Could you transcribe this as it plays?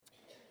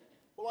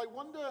Well, I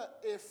wonder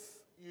if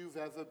you've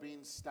ever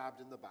been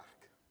stabbed in the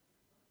back.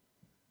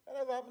 That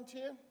ever happened to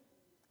you?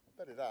 I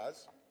bet it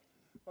has.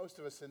 Most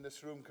of us in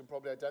this room can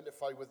probably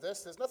identify with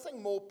this. There's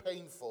nothing more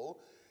painful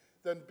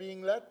than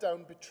being let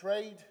down,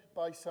 betrayed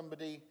by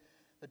somebody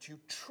that you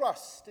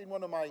trust. In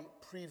one of my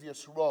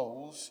previous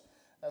roles,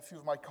 a few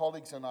of my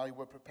colleagues and I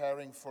were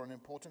preparing for an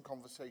important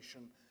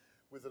conversation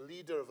with the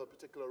leader of a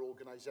particular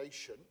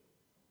organization,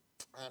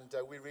 and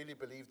we really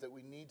believed that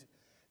we needed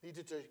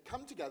to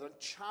come together and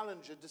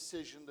challenge a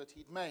decision that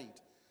he'd made.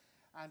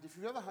 And if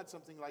you've ever had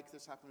something like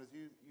this happen with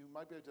you, you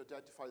might be able to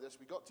identify this.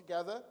 We got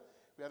together,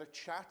 we had a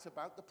chat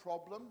about the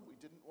problem. We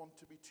didn't want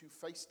to be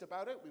two-faced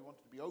about it. We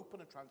wanted to be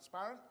open and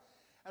transparent.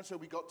 And so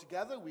we got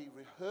together, we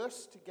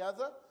rehearsed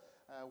together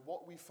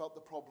what we felt the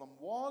problem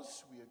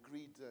was. We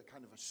agreed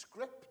kind of a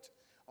script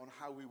on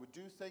how we would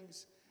do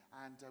things,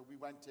 and we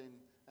went in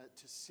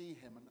to see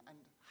him and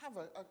have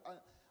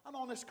an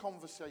honest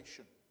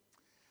conversation.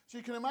 So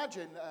you can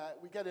imagine,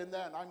 we get in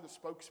there, and I'm the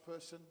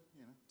spokesperson,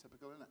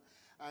 typical, isn't it?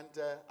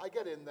 And I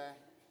get in there,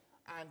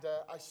 and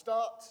I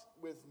start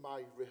with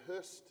my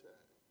rehearsed,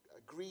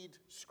 agreed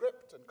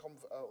script and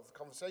of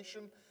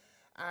conversation,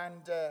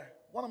 and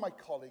one of my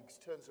colleagues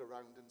turns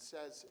around and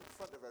says in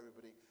front of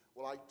everybody,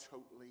 well, I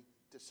totally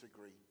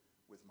disagree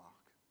with Mark.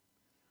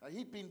 Now,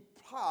 he'd been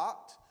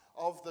part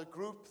of the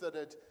group that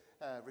had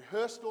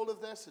rehearsed all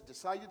of this, had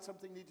decided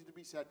something needed to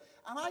be said,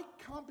 and I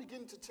can't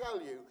begin to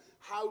tell you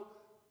how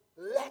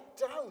let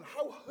down,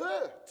 how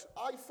hurt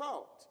I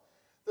felt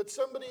that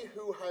somebody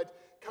who had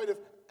kind of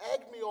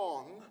egged me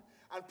on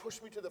and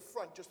pushed me to the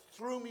front just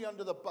threw me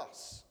under the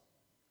bus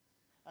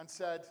and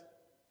said,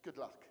 good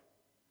luck.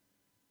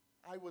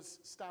 I was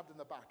stabbed in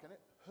the back and it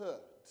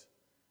hurt.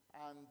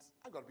 And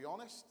I've got to be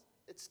honest,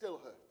 it still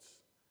hurts,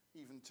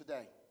 even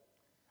today.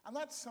 And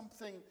that's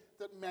something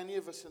that many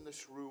of us in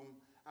this room,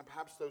 and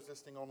perhaps those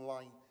listening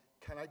online,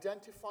 can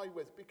identify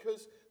with,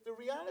 because the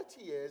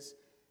reality is,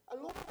 a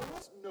lot of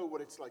us know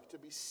what it's like to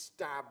be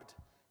stabbed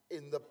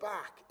in the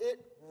back. It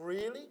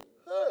really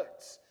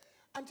hurts.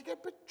 And to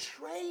get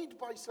betrayed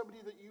by somebody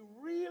that you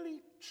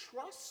really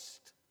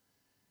trust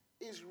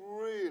is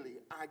really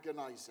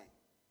agonizing.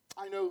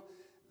 I know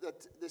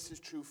that this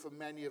is true for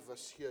many of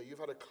us here. You've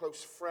had a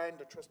close friend,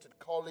 a trusted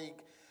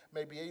colleague,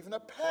 maybe even a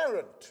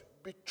parent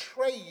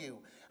betray you.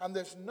 And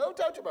there's no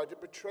doubt about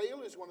it,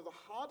 betrayal is one of the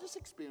hardest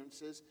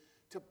experiences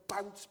to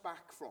bounce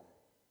back from.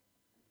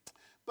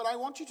 But I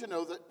want you to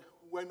know that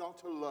we're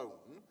not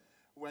alone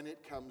when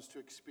it comes to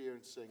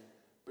experiencing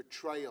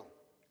betrayal.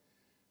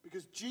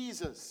 Because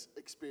Jesus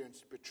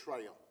experienced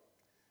betrayal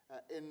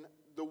in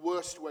the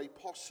worst way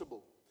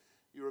possible.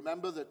 You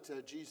remember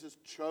that Jesus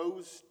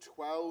chose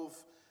 12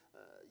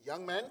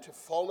 young men to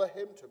follow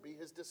him, to be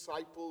his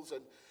disciples.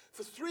 And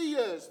for 3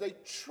 years, they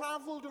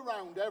traveled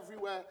around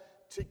everywhere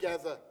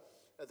together.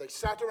 They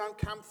sat around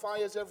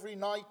campfires every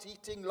night,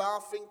 eating,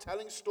 laughing,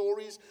 telling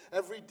stories.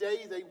 Every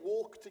day they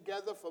walked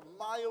together for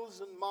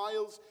miles and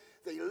miles.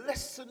 They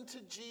listened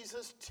to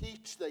Jesus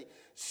teach. They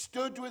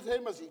stood with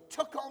him as he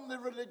took on the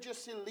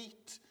religious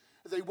elite.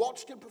 They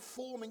watched him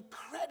perform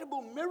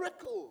incredible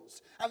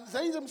miracles. And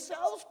they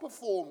themselves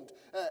performed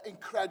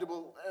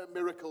incredible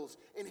miracles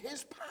in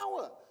his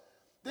power.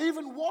 They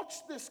even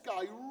watched this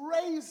guy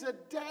raise a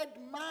dead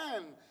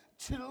man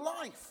to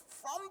life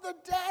from the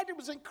dead. It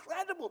was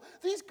incredible.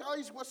 These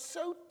guys were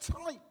so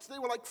tight. They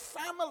were like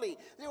family.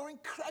 They were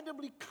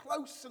incredibly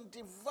close and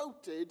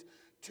devoted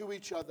to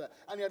each other.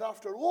 And yet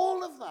after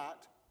all of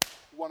that,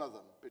 one of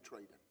them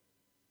betrayed him.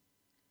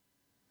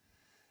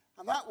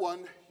 And that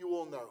one, you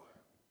all know,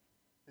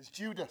 is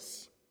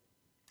Judas.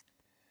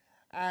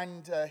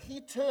 And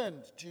he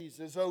turned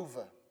Jesus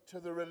over to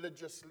the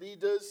religious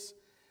leaders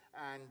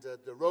and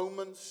the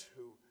Romans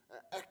who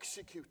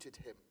executed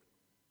him.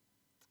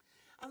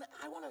 And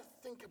I want to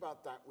think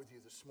about that with you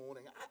this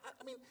morning.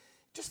 I mean,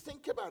 just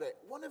think about it.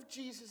 One of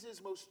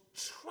Jesus' most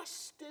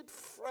trusted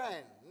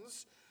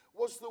friends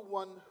was the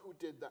one who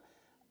did that.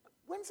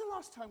 When's the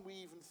last time we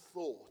even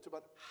thought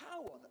about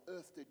how on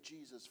earth did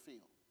Jesus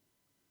feel?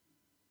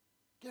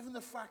 Given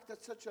the fact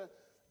that such a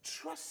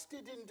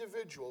trusted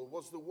individual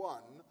was the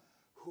one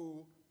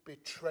who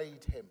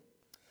betrayed him.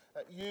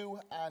 You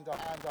and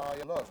I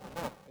are alone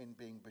in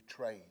being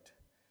betrayed.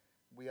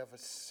 We have a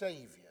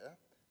Savior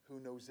who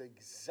knows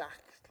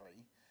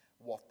exactly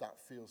what that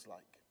feels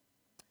like.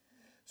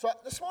 So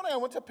this morning I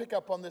want to pick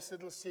up on this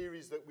little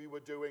series that we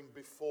were doing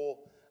before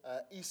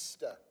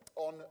Easter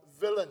on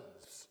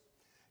villains.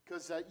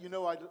 Because I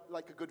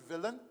like a good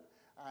villain,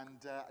 and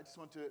I just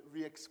want to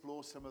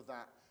re-explore some of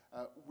that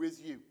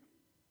with you.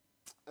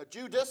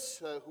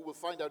 Judas, who we'll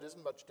find out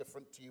isn't much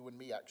different to you and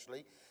me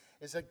actually,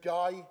 is a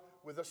guy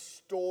with a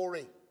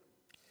story.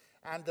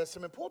 And there's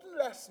some important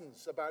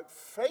lessons about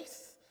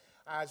faith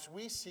as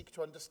we seek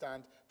to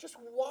understand just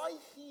why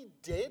he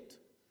did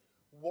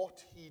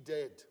what he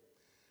did.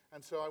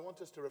 And so I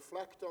want us to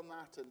reflect on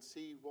that and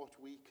see what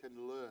we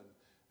can learn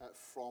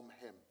from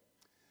him.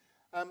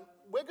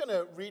 We're going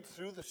to read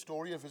through the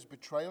story of his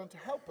betrayal, and to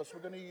help us,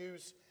 we're going to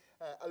use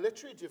a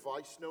literary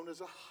device known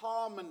as a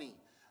harmony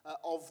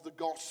of the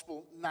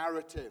gospel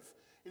narrative.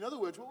 In other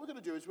words, what we're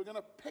going to do is we're going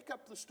to pick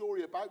up the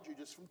story about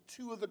Judas from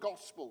two of the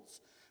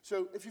Gospels.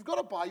 So if you've got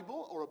a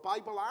Bible or a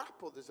Bible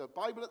app, or there's a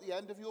Bible at the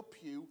end of your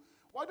pew,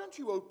 why don't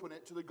you open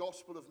it to the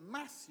Gospel of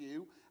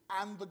Matthew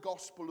and the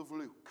Gospel of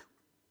Luke?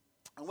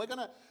 And we're going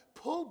to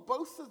pull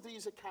both of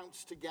these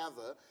accounts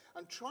together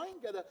and try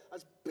and get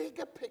as big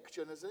a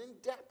picture and as an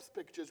in-depth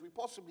picture as we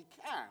possibly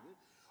can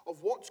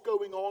of what's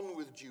going on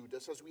with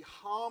Judas as we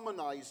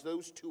harmonize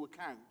those two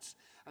accounts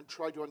and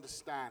try to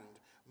understand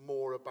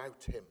more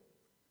about him.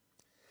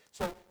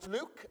 So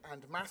Luke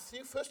and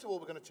Matthew. First of all,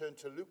 we're going to turn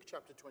to Luke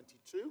chapter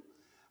 22,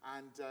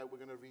 and we're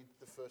going to read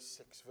the first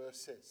 6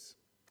 verses.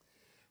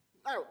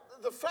 Now,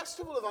 the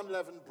festival of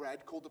unleavened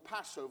bread, called the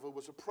Passover,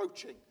 was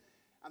approaching,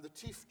 and the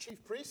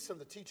chief priests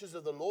and the teachers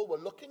of the law were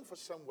looking for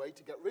some way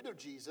to get rid of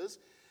Jesus.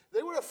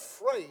 They were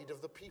afraid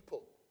of the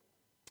people.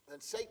 Then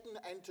Satan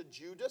entered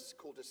Judas,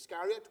 called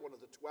Iscariot, one of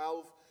the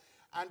 12,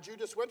 and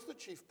Judas went to the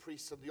chief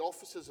priests and the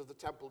officers of the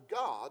temple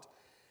guard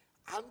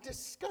and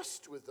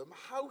discussed with them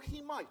how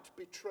he might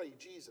betray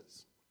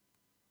Jesus.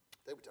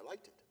 They were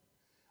delighted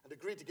and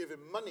agreed to give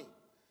him money.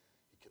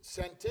 He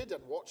consented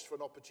and watched for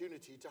an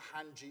opportunity to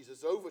hand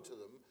Jesus over to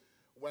them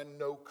when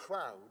no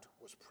crowd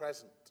was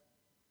present.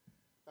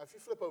 Now, if you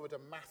flip over to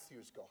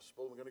Matthew's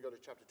Gospel, we're going to go to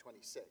chapter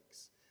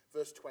 26,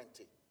 verse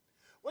 20.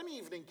 When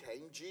evening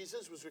came,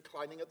 Jesus was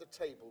reclining at the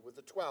table with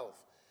the 12.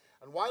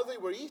 And while they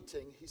were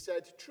eating, he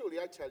said, "Truly,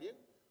 I tell you,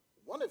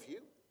 one of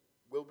you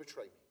will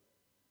betray me."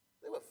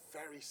 They were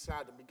very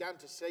sad and began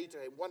to say to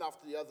him, one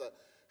after the other,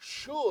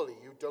 "Surely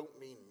you don't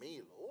mean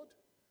me, Lord?"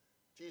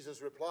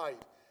 Jesus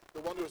replied,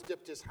 "The one who has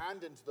dipped his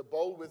hand into the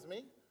bowl with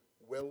me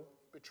will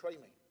betray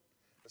me.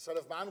 The Son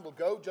of Man will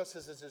go just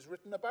as it is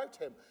written about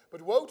him.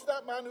 But woe to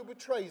that man who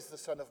betrays the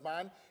Son of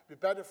Man. It would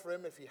be better for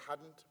him if he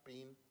hadn't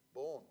been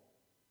born."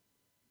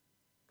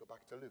 Go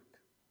back to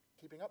Luke.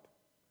 Keeping up?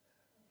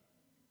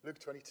 Luke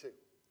 22.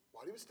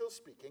 While he was still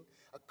speaking,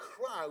 a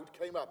crowd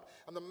came up,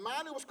 and the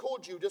man who was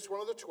called Judas, one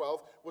of the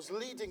 12, was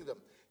leading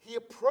them. He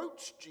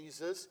approached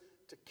Jesus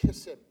to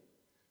kiss him.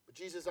 But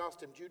Jesus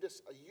asked him,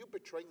 "Judas, are you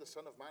betraying the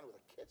Son of Man with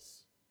a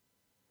kiss?"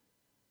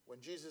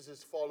 When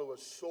Jesus'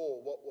 followers saw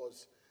what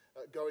was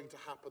going to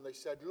happen, they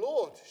said,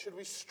 "Lord, should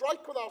we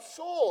strike with our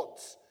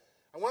swords?"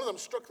 And one of them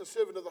struck the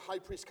servant of the high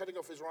priest, cutting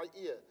off his right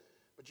ear.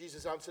 But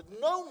Jesus answered,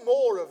 "No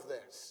more of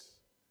this."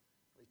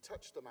 And he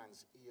touched the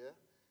man's ear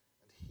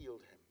and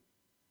healed him.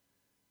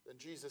 Then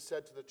Jesus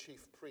said to the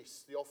chief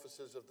priests, the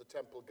officers of the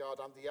temple guard,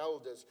 and the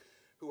elders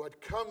who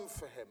had come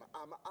for him,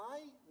 "Am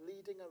I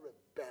leading a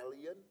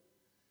rebellion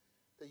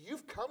that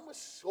you've come with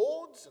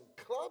swords and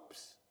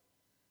clubs?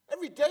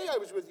 Every day I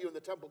was with you in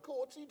the temple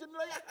courts, and you didn't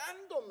lay a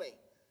hand on me.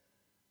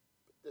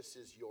 But this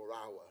is your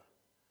hour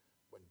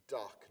when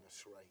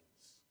darkness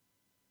reigns."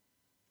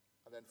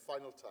 And then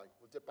final time,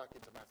 we'll dip back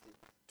into Matthew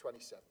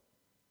 27.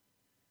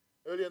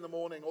 Early in the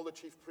morning, all the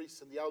chief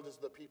priests and the elders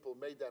of the people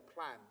made their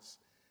plans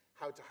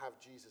how to have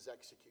Jesus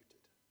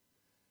executed.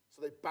 So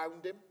they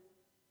bound him,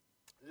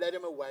 led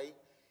him away,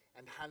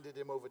 and handed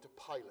him over to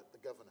Pilate, the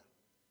governor.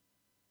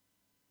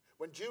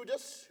 When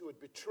Judas, who had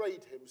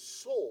betrayed him,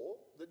 saw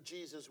that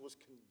Jesus was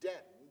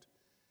condemned,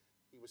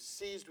 he was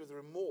seized with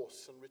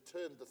remorse and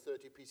returned the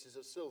 30 pieces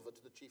of silver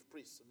to the chief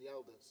priests and the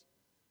elders.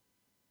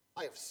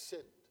 "I have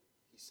sinned,"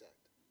 he said,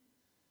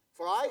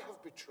 "for I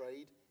have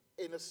betrayed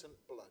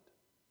innocent blood."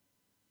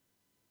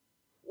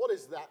 "What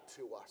is that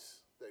to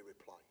us?" they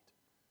replied.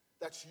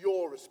 "That's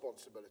your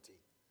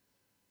responsibility."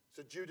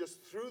 So Judas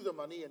threw the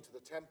money into the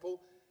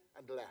temple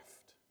and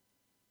left.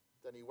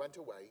 Then he went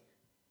away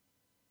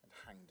and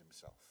hanged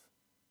himself.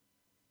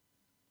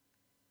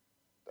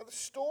 Now, the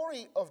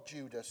story of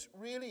Judas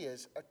really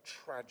is a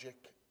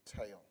tragic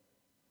tale.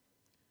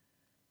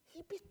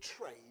 He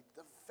betrayed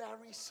the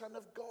very Son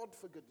of God,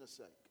 for goodness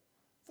sake.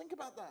 Think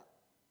about that.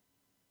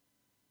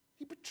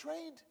 He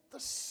betrayed the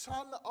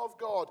Son of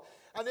God.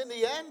 And in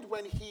the end,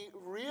 when he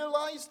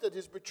realized that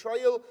his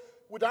betrayal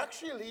would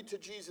actually lead to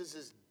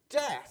Jesus'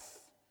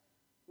 death,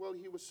 well,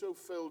 he was so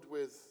filled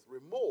with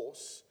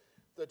remorse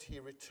that he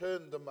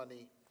returned the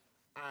money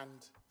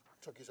and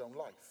took his own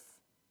life.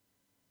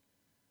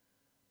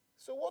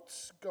 So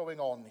what's going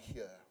on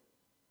here?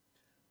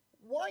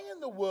 Why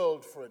in the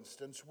world, for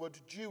instance,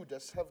 would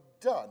Judas have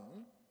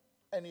done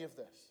any of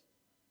this?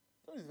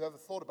 I don't know if you've ever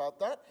thought about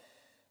that.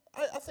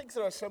 I think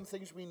there are some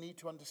things we need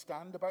to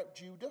understand about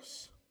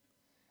Judas,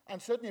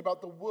 and certainly about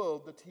the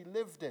world that he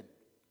lived in.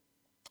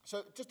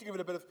 So just to give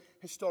it a bit of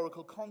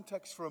historical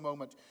context for a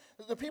moment,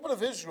 the people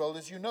of Israel,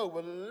 as you know,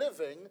 were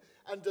living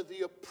under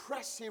the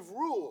oppressive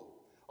rule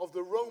of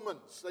the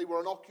Romans. They were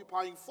an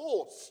occupying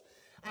force,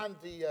 and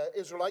the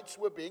Israelites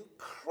were being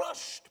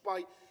crushed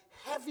by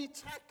heavy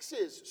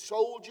taxes.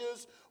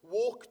 Soldiers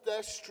walked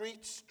their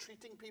streets,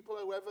 treating people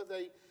however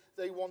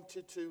they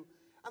wanted to,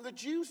 and the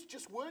Jews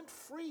just weren't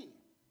free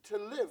to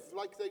live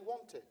like they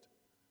wanted.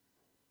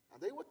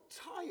 And they were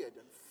tired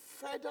and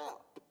fed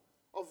up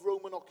of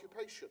Roman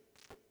occupation.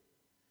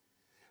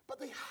 But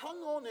they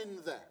hung on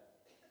in there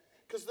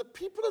because the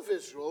people of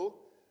Israel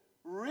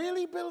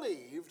really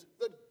believed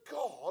that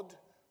God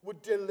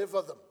would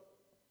deliver them.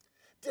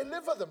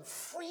 deliver them,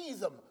 free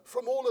them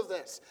from all of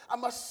this. A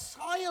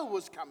Messiah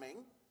was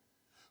coming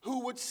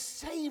who would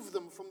save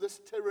them from this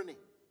tyranny.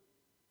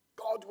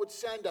 God would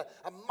send a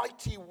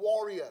mighty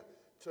warrior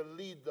to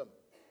lead them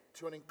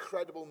to an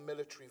incredible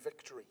military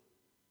victory.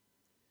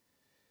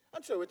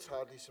 And so it's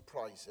hardly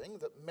surprising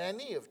that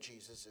many of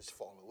Jesus'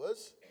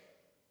 followers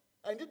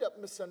ended up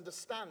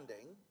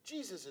misunderstanding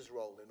Jesus'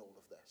 role in all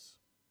of this.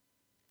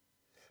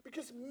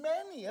 Because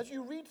many, as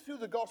you read through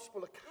the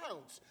gospel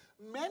accounts,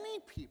 many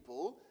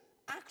people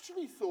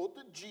actually thought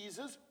that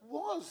Jesus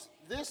was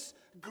this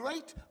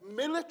great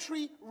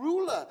military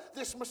ruler,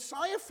 this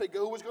Messiah figure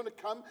who was going to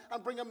come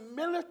and bring a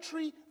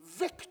military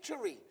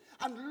victory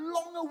and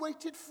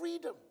long-awaited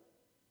freedom.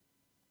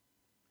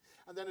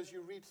 And then as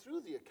you read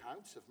through the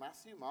accounts of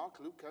Matthew, Mark,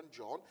 Luke, and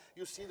John,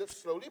 you see that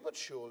slowly but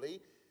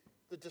surely,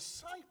 the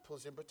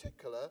disciples in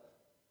particular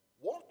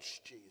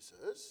watch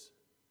Jesus,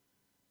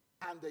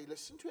 and they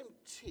listen to him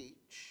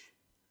teach,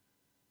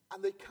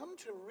 and they come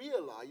to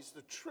realize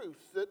the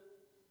truth that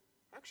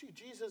actually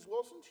Jesus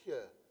wasn't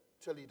here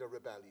to lead a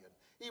rebellion.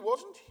 He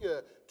wasn't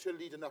here to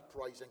lead an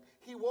uprising.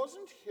 He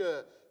wasn't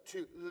here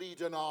to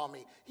lead an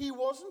army. He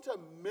wasn't a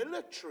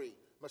military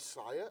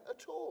Messiah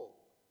at all.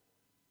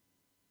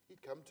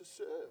 He'd come to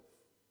serve,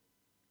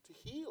 to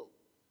heal,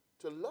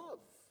 to love,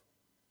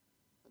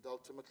 and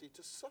ultimately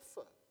to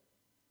suffer.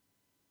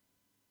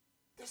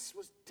 This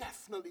was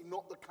definitely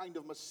not the kind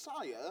of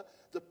Messiah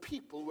the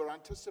people were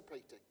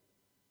anticipating.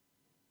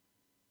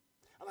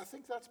 And I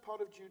think that's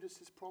part of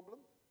Judas's problem.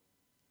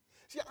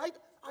 See,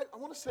 I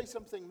want to say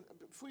something,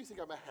 before you think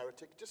I'm a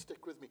heretic, just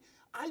stick with me.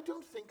 I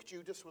don't think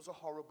Judas was a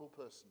horrible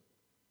person.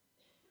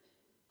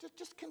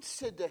 Just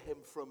consider him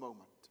for a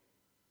moment.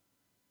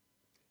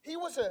 He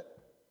was an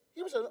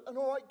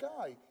all right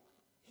guy.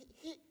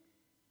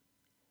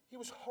 He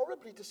was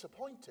horribly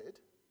disappointed,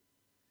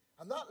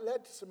 and that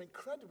led to some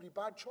incredibly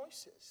bad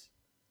choices.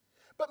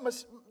 But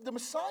the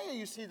Messiah,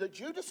 you see, that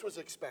Judas was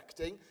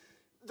expecting,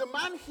 the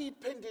man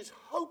he'd pinned his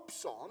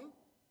hopes on,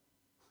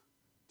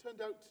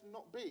 turned out to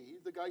not be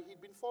the guy he'd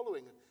been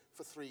following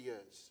for 3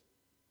 years.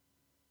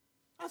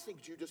 I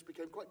think Judas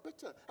became quite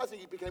bitter. I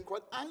think he became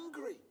quite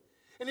angry.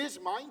 In his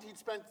mind, he'd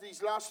spent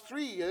these last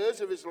 3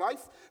 years of his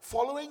life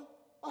following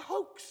a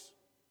hoax.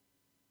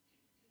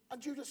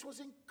 And Judas was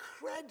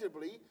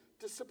incredibly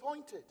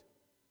disappointed.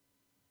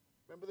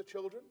 Remember the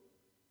children?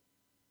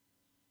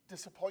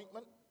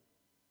 Disappointment.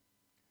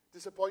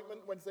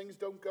 Disappointment when things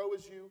don't go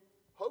as you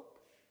hope,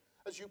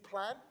 as you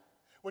plan.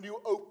 When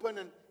you open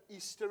an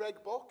Easter egg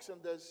box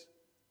and there's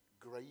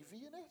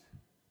gravy in it.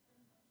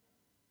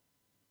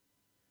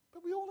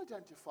 But we all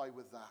identify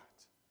with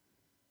that.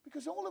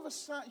 Because all of us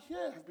sat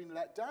here have been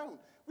let down.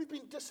 We've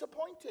been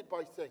disappointed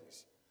by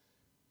things.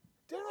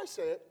 Dare I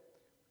say it?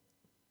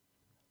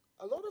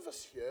 A lot of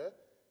us here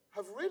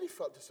have really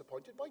felt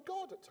disappointed by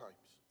God at times.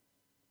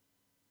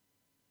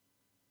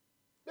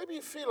 Maybe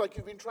you feel like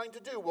you've been trying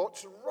to do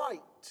what's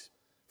right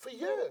for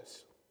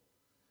years.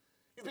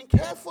 You've been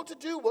careful to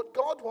do what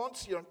God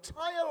wants your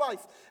entire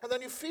life. And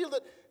then you feel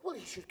that, well,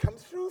 he should come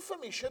through for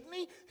me, shouldn't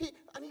he?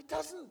 And he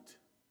doesn't.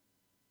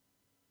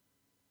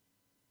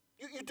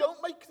 You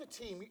don't make the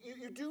team.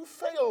 You do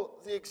fail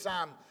the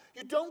exam.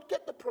 You don't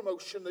get the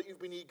promotion that you've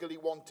been eagerly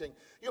wanting.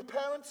 Your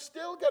parents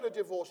still get a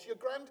divorce. Your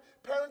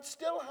grandparent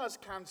still has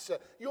cancer.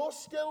 You're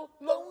still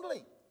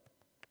lonely.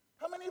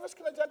 How many of us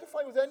can identify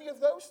with any of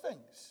those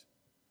things?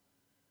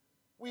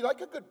 We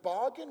like a good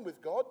bargain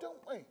with God,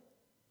 don't we?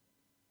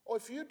 Or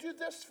if you do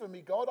this for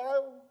me, God,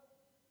 I'll...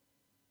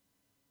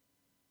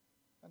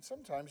 And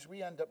sometimes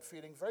we end up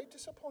feeling very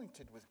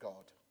disappointed with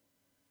God.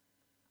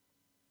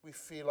 We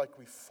feel like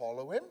we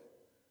follow him,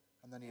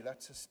 and then he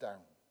lets us down.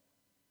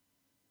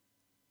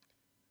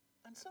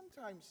 And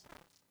sometimes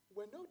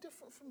we're no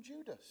different from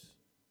Judas.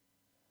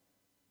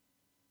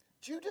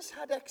 Judas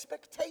had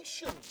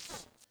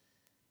expectations,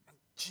 and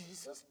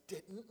Jesus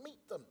didn't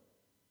meet them.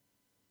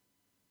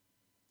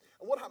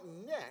 And what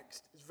happened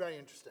next is very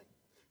interesting.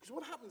 Because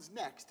what happens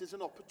next is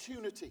an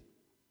opportunity.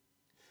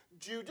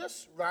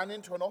 Judas ran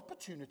into an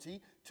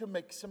opportunity to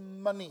make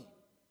some money.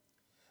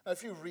 Now,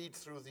 if you read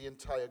through the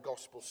entire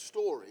gospel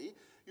story,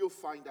 you'll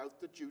find out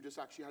that Judas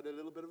actually had a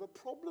little bit of a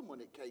problem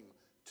when it came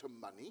to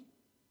money.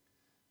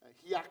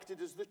 He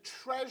acted as the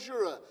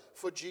treasurer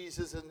for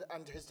Jesus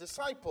and his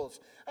disciples.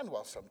 And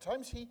while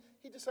sometimes he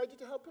decided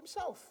to help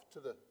himself to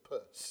the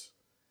purse.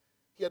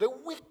 He had a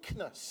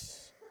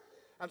weakness.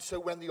 And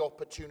so when the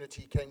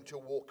opportunity came to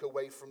walk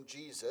away from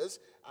Jesus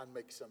and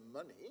make some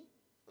money,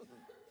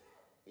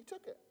 he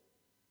took it.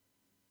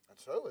 And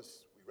so,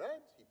 as we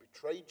read, he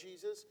betrayed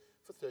Jesus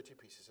for 30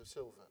 pieces of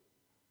silver.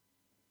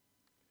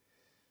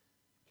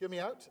 Hear me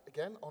out.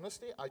 Again,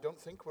 honestly, I don't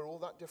think we're all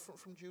that different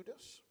from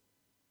Judas.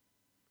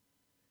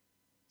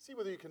 See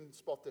whether you can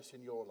spot this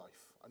in your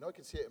life. I know I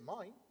can see it in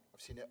mine.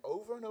 I've seen it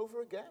over and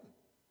over again.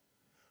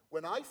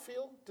 When I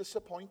feel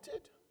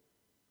disappointed,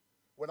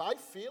 when I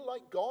feel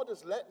like God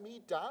has let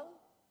me down,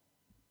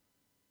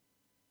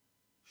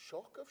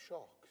 shock of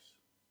shocks,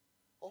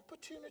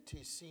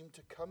 opportunities seem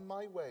to come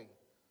my way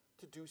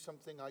to do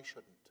something I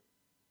shouldn't.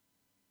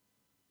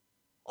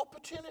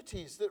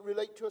 opportunities that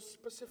relate to a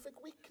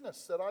specific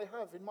weakness that I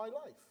have in my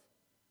life.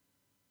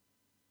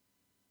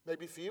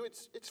 Maybe for you,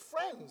 it's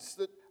friends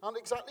that aren't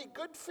exactly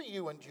good for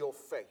you and your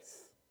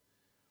faith.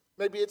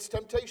 Maybe it's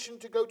temptation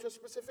to go to a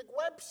specific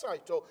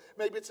website, or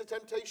maybe it's a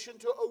temptation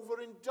to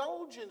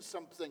overindulge in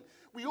something.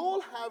 We all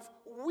have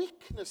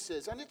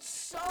weaknesses, and it's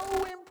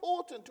so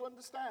important to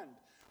understand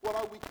what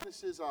our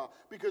weaknesses are.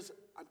 Because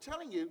I'm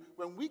telling you,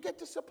 when we get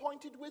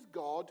disappointed with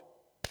God,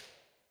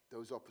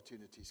 those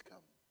opportunities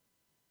come.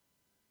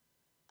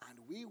 And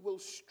we will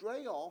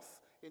stray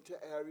off into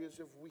areas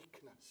of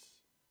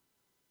weakness,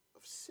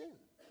 of sin.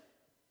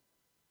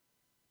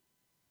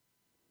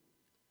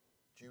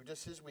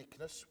 Judas's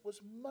weakness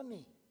was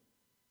money.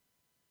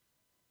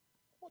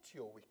 What's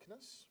your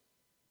weakness?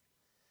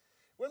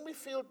 When we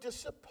feel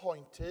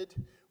disappointed,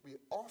 we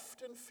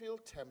often feel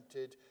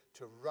tempted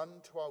to run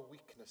to our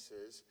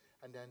weaknesses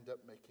and end up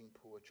making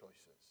poor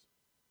choices.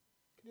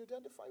 Can you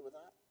identify with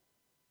that?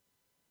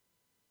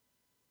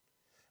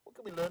 What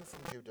can we learn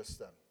from Judas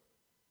then?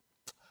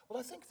 Well,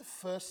 I think the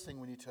first thing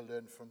we need to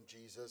learn from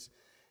Judas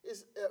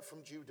is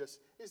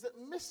that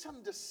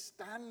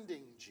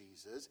misunderstanding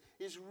Jesus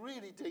is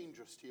really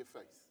dangerous to your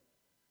faith.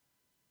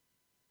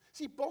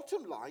 See,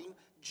 bottom line,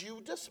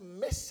 Judas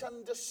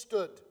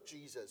misunderstood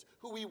Jesus,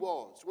 who he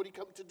was, what he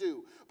came to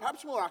do.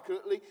 Perhaps more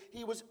accurately,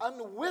 he was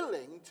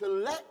unwilling to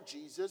let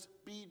Jesus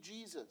be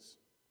Jesus.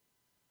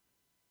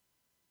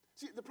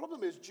 See, the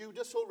problem is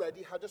Judas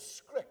already had a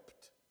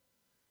script.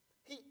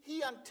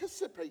 He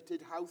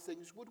anticipated how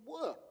things would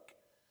work.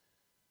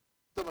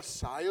 The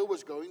Messiah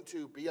was going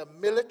to be a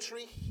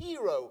military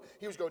hero.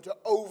 He was going to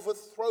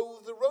overthrow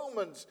the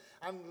Romans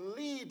and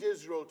lead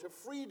Israel to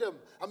freedom.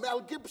 A Mel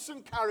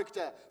Gibson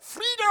character.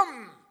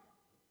 Freedom!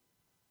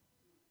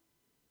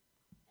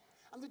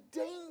 And the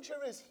danger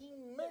is he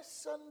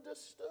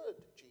misunderstood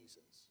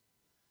Jesus.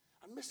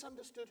 And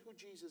misunderstood who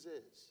Jesus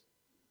is.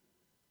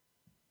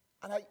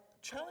 And I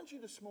challenge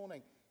you this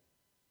morning.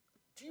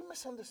 Do you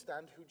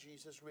misunderstand who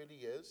Jesus really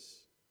is?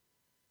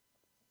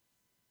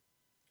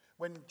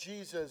 When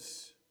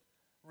Jesus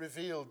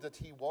revealed that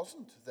he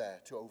wasn't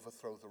there to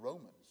overthrow the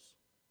Romans,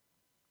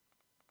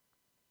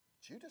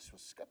 Judas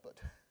was scuppered.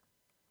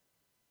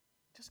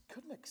 He just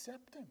couldn't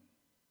accept him.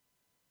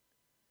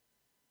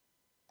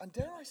 And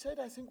dare I say it,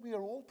 I think we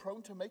are all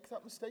prone to make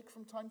that mistake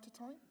from time to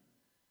time.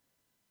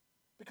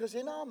 Because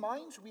in our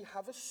minds we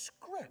have a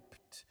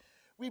script.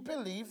 We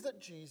believe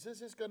that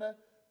Jesus is going to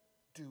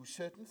do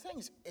certain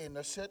things in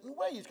a certain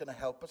way. He's going to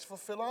help us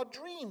fulfill our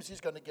dreams.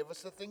 He's going to give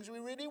us the things we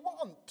really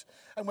want.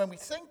 And when we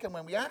think and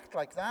when we act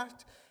like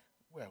that,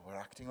 well, we're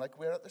acting like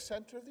we're at the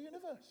center of the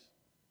universe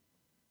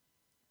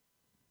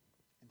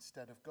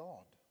instead of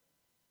God.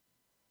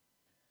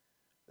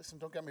 Listen,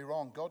 don't get me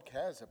wrong. God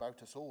cares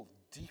about us all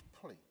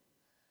deeply.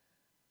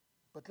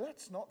 But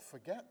let's not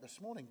forget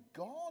this morning,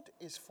 God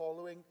is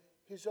following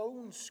his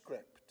own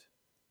script.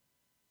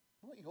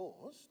 Not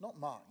yours, not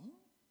mine.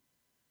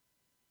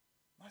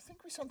 I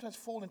think we sometimes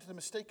fall into the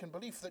mistaken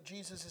belief that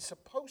Jesus is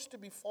supposed to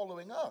be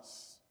following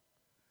us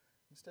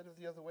instead of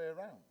the other way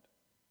around.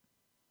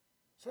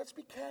 So let's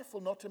be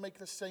careful not to make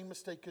the same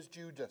mistake as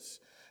Judas.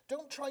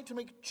 Don't try to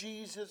make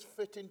Jesus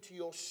fit into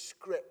your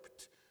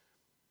script.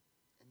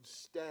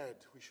 Instead,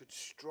 we should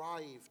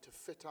strive to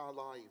fit our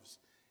lives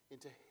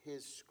into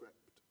his script.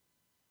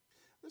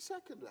 The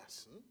second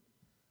lesson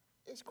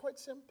is quite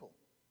simple.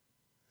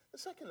 The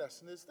second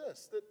lesson is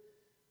this, that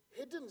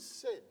hidden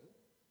sin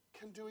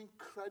can do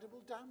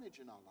incredible damage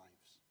in our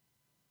lives.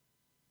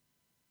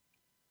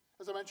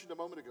 As I mentioned a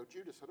moment ago,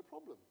 Judas had a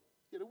problem.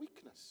 He had a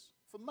weakness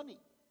for money.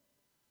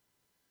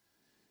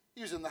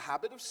 He was in the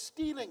habit of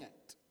stealing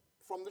it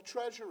from the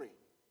treasury,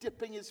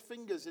 dipping his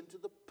fingers into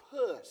the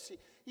purse.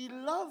 He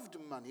loved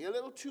money a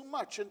little too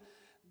much and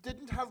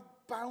didn't have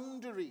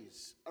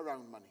boundaries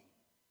around money.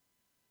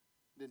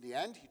 And in the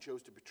end, he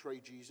chose to betray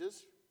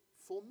Jesus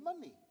for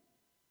money.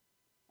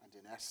 And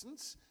in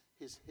essence,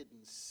 his hidden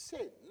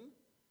sin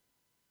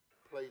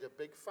played a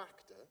big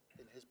factor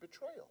in his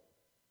betrayal.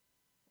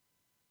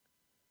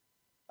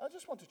 I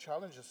just want to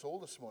challenge us all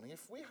this morning.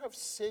 If we have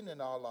sin in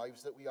our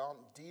lives that we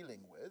aren't dealing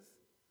with,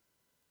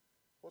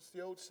 what's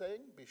the old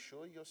saying? Be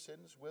sure your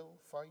sins will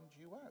find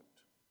you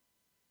out.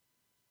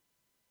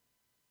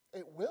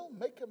 It will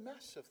make a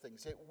mess of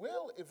things. It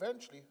will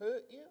eventually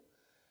hurt you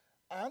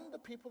and the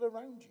people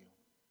around you.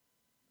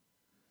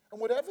 And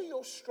whatever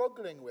you're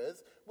struggling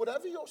with,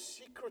 whatever your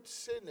secret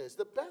sin is,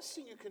 the best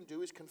thing you can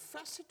do is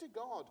confess it to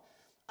God.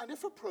 And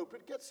if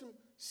appropriate, get some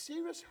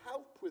serious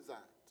help with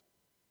that.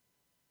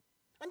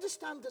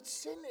 Understand that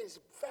sin is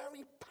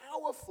very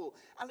powerful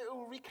and it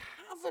will wreak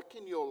havoc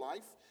in your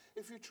life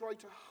if you try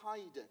to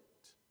hide it.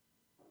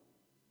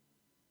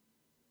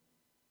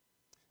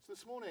 So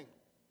this morning,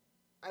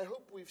 I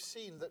hope we've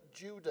seen that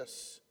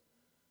Judas,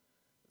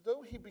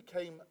 though he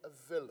became a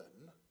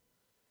villain,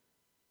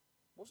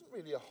 wasn't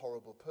really a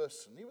horrible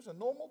person. He was a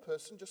normal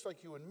person, just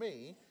like you and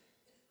me,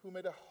 who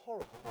made a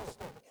horrible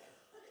mistake.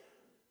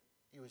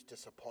 He was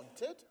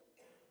disappointed.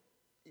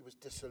 He was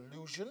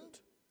disillusioned.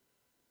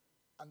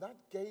 And that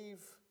gave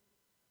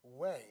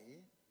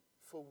way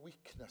for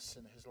weakness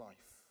in his life.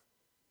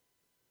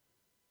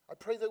 I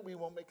pray that we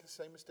won't make the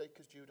same mistake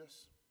as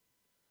Judas.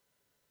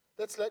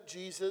 Let's let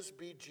Jesus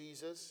be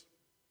Jesus.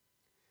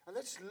 And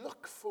let's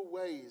look for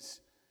ways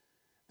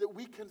that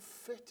we can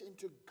fit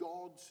into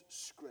God's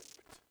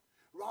script,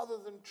 rather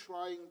than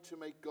trying to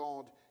make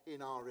God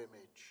in our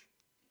image.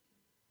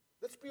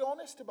 Let's be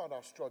honest about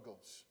our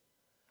struggles.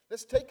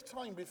 Let's take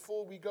time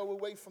before we go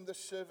away from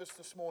this service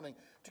this morning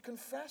to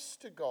confess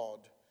to God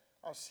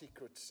our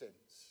secret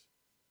sins,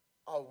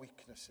 our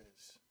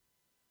weaknesses,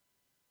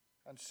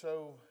 and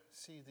so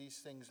see these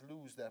things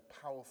lose their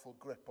powerful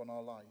grip on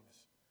our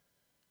lives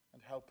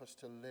and help us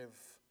to live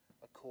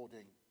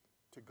according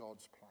to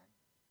God's plan.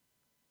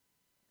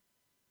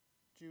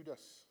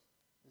 Judas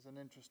is an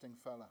interesting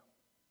fella,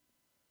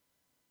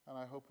 and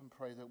I hope and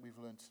pray that we've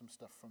learned some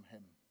stuff from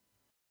him.